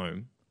come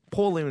home.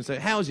 Pauline would say,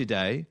 "How's your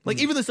day?"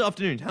 Like even this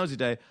afternoon, "How's your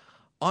day?"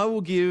 I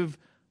will give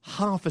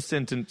half a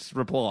sentence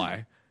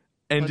reply,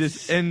 and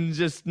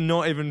just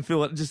not even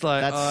feel it. Just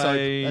like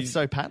That's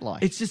so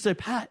Pat-like. It's just so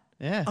Pat.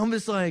 Yeah. I'm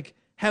just like,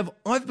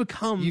 I've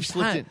become You've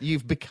slipped Pat. in.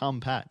 You've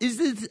become Pat. Is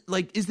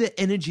there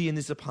energy in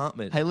this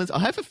apartment Hey, Liz, I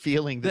have a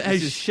feeling that that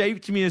has this is,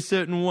 shaped me a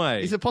certain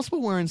way? is it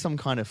possible we're in some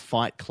kind of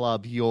fight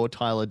club? You're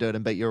Tyler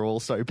Durden, but you're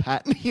also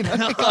Pat. You know,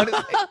 kind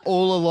of thing.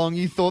 All along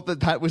you thought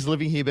that Pat was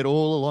living here, but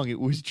all along it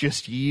was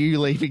just you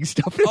leaving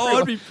stuff. Oh,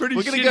 I'd be pretty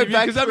We're shitty gonna go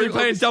back because I'd be through-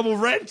 paying double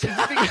rent.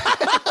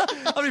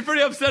 I'd be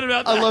pretty upset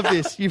about that. I love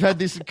this. You've had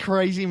this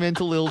crazy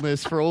mental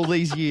illness for all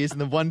these years, and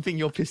the one thing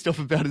you're pissed off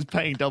about is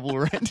paying double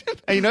rent.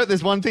 And you know,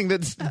 there's one thing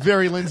that's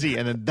very Lindsay,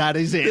 and then that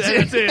is it.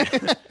 That's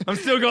it. I'm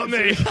still got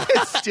me.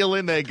 It's still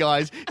in there,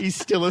 guys. He's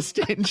still a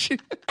stench.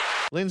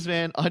 Linz,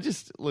 man, I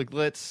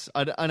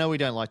know we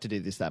don't like to do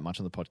this that much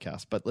on the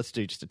podcast, but let's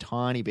do just a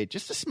tiny bit,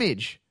 just a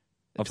smidge.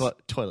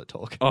 Toilet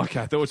talk. Okay,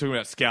 I thought we were talking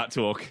about Scout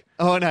Talk.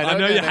 Oh, no. I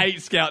know you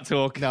hate Scout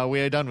Talk. No, we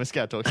are done with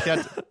Scout talk.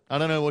 Scouts, I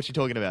don't know what you're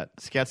talking about.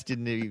 Scouts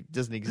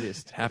doesn't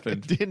exist.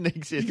 Happened. It didn't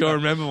exist. You gotta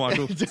remember,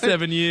 Michael.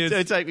 7 years.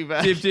 Don't take me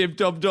back. Dib, dib,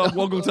 dob, dob,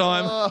 woggle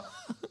time.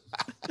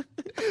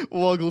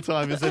 Woggle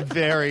time is a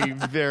very,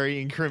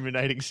 very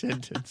incriminating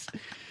sentence.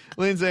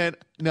 Lindsay,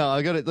 no,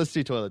 I got it. Let's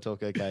do toilet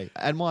talk, okay?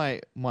 At my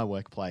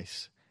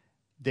workplace,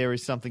 there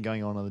is something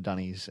going on the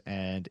Dunnies,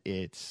 and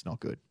it's not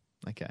good.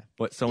 Okay.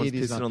 What, someone's It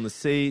is pissing not- on the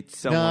seat?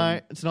 No,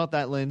 it's not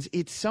that, Linz.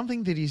 It's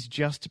something that is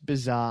just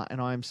bizarre,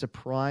 and I'm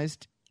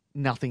surprised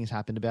nothing has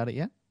happened about it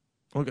yet.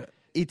 Okay.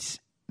 It's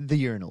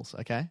the urinals,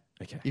 okay?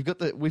 Okay.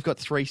 We've got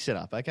 3 set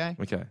up, okay?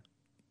 Okay.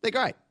 They're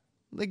great.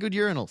 They're good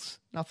urinals.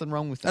 Nothing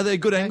wrong with them. Are they a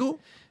good okay? angle?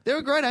 They're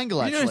a great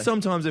angle, actually. You know,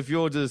 sometimes if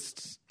you're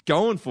just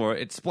going for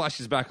it, it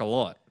splashes back a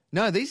lot.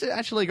 No, these are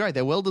actually great.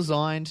 They're well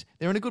designed.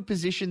 They're in a good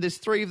position. There's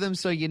 3 of them,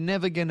 so you're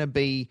never going to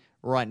be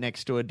right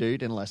next to a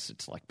dude unless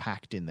it's like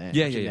packed in there.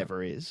 Yeah, which yeah, it yeah.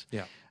 never is.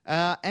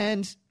 Yeah.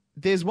 And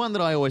there's one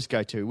that I always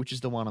go to, which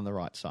is the one on the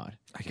right side,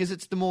 because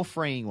it's the more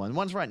freeing one.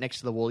 One's right next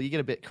to the wall. You get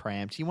a bit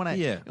cramped. You want to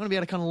be able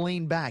to kind of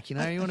lean back. You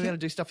want to be able to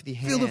do stuff with your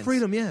hands. Feel the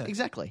freedom, yeah.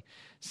 Exactly.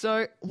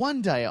 So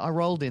one day I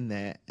rolled in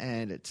there,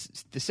 and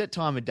it's the set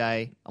time of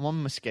day. I'm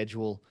on my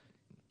schedule.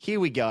 Here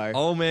we go.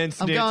 Oh, man,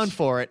 snitch. I'm going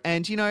for it.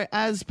 And,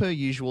 as per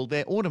usual,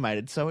 they're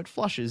automated, so it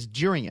flushes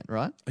during it,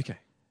 right? Okay.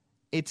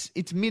 It's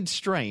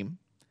midstream,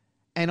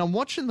 and I'm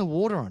watching the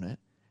water on it,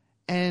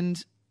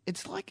 and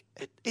it's like,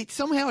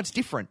 somehow it's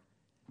different.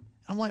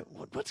 I'm like,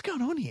 what's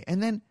going on here?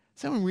 And then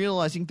someone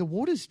realizing the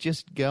water's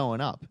just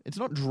going up. It's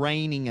not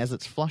draining as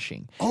it's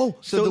flushing. Oh,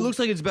 so it looks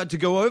like it's about to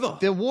go over.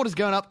 The water's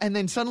going up, and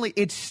then suddenly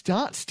it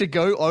starts to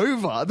go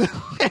over.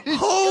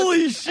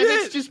 Holy shit!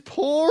 And it's just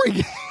pouring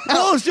out.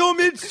 Oh, so you're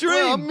midstream.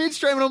 Well, I'm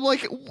midstream, and I'm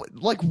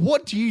like,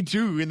 what do you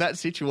do in that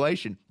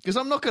situation? Because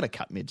I'm not going to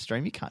cut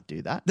midstream. You can't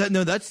do that.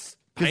 That's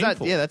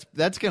painful.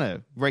 That's going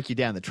to break you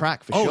down the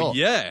track for Oh, sure.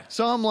 yeah.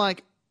 So I'm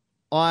like,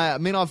 I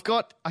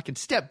can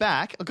step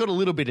back. I've got a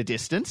little bit of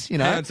distance,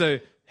 And so,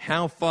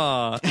 how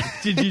far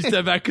did you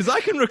step back? Because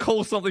I can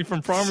recall something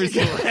from primary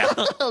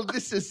school.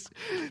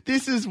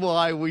 This is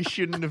why we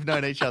shouldn't have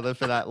known each other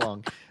for that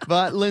long.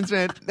 But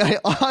Lensman,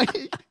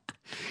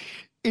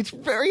 it's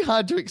very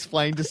hard to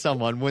explain to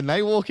someone when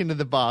they walk into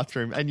the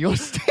bathroom and you're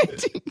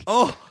standing.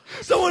 Oh,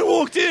 someone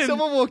walked in.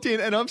 Someone walked in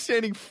and I'm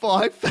standing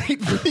 5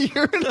 feet from the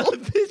urinal.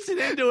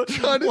 Pissing into it.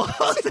 Trying to-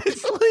 Whilst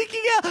it's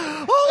leaking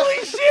out.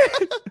 Holy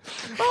shit.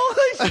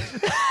 Holy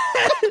shit.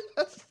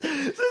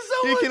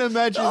 So You can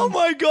imagine Oh,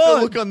 my the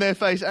God. look on their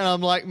face, and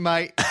I'm like,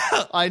 mate,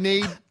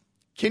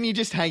 can you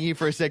just hang here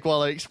for a sec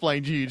while I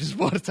explain to you just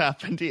what's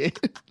happened here?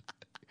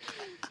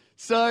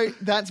 So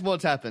that's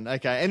what's happened,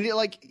 okay? And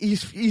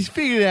he's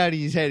figured it out in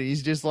his head.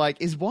 He's just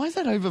like, why is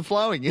that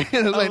overflowing?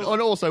 And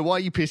also, why are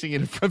you pissing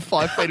in from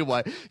 5 feet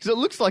away? Because it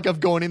looks like I've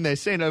gone in there,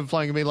 seen it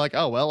overflowing, and been like,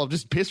 oh well, I'll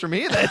just piss from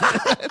here then.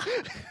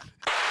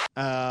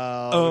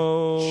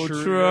 Oh,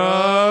 True.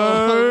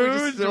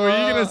 True. Just, Were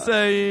you going to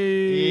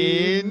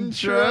say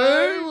intro?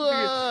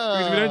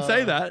 Because we don't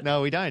say that.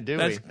 No, we don't, do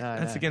That's, we? No,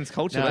 that's no. against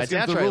culture. No, that's it's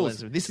against the outro,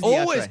 rules. Lensman. This is the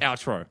always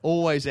outro. outro.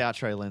 Always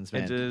outro,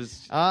 Lensman. It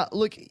is.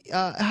 Look,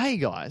 hey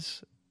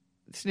guys,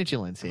 Snitchy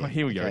Lens here. Oh,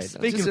 here we go. Okay,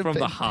 Speaking just a from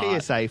the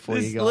heart. PSA for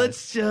you guys.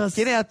 Let's just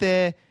Get out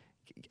there.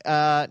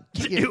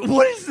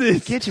 What is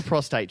this? Get your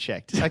prostate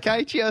checked,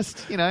 okay?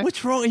 Just,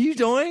 What's wrong? Are you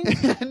dying?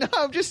 No,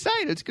 I'm just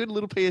saying, it's a good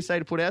little PSA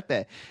to put out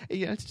there.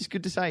 It's just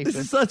good to say. This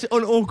is such an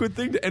awkward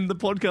thing to end the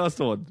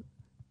podcast on.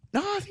 No,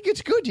 I think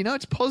it's good.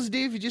 It's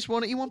positive. You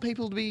want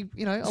people to be,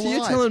 alive. So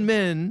you're telling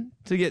men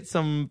to get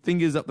some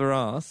fingers up their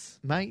ass?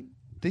 Mate,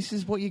 this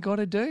is what you got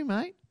to do,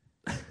 mate.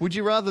 Would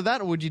you rather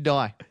that or would you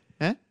die?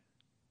 Huh?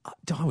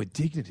 Die with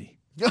dignity.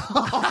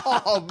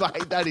 Oh,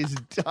 mate, that is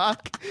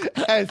dark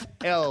as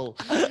hell.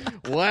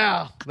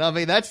 Wow. I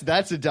mean, that's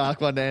a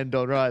dark one to end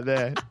on right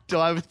there.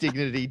 Die with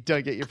dignity,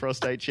 don't get your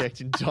prostate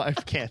checked, and die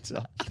of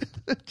cancer.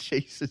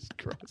 Jesus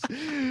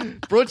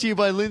Christ. Brought to you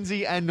by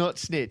Lindsay and Not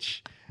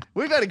Snitch.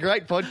 We've had a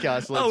great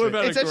podcast,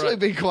 It's actually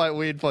been quite a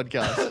weird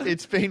podcast.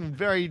 It's been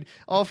very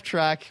off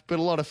track, but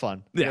a lot of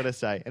fun, I gotta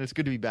say. And it's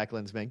good to be back,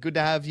 Lensman. Good to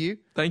have you.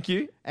 Thank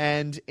you.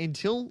 And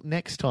until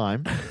next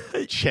time,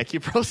 check your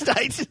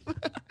prostate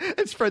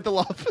and spread the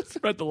love.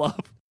 Spread the love.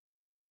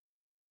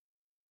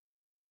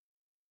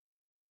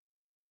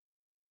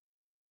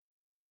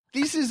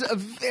 This is a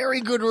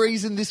very good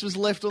reason this was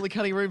left on the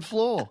cutting room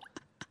floor.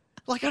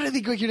 I don't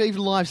think we could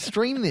even live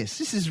stream this.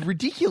 This is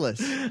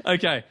ridiculous.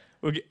 Okay,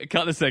 we'll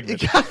cut the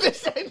segment.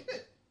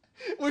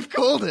 We've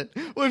called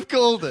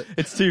it.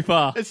 It's too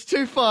far. It's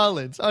too far,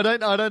 Linz. I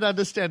don't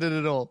understand it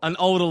at all. An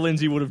older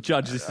Lindsay would have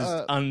judged this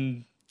as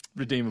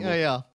unredeemable. Yeah.